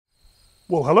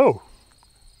Well, hello.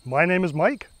 My name is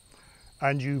Mike,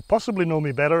 and you possibly know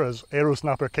me better as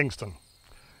Aerosnapper Kingston.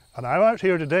 And I'm out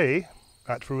here today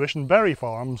at Fruition Berry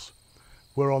Farms,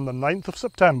 where on the 9th of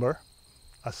September,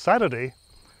 a Saturday,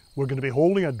 we're going to be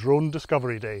holding a Drone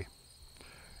Discovery Day.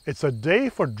 It's a day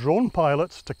for drone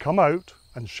pilots to come out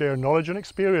and share knowledge and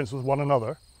experience with one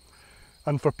another,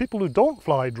 and for people who don't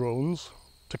fly drones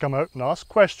to come out and ask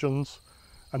questions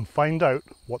and find out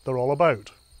what they're all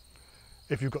about.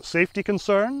 If you've got safety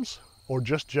concerns or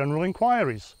just general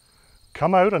inquiries,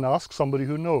 come out and ask somebody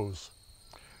who knows.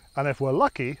 And if we're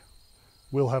lucky,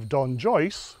 we'll have Don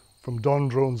Joyce from Don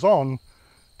Drones On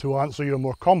to answer your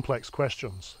more complex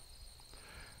questions.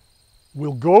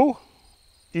 We'll go,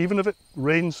 even if it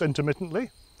rains intermittently,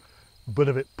 but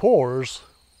if it pours,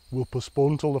 we'll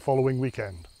postpone till the following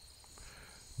weekend.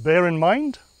 Bear in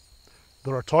mind,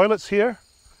 there are toilets here,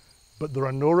 but there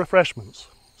are no refreshments,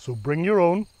 so bring your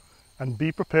own and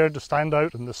be prepared to stand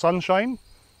out in the sunshine,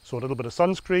 so a little bit of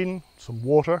sunscreen, some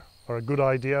water are a good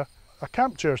idea. A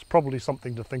camp chair is probably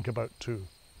something to think about too.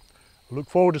 I look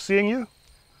forward to seeing you.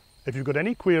 If you've got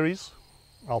any queries,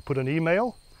 I'll put an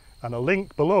email and a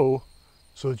link below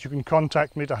so that you can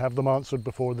contact me to have them answered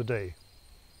before the day.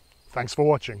 Thanks for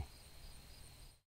watching.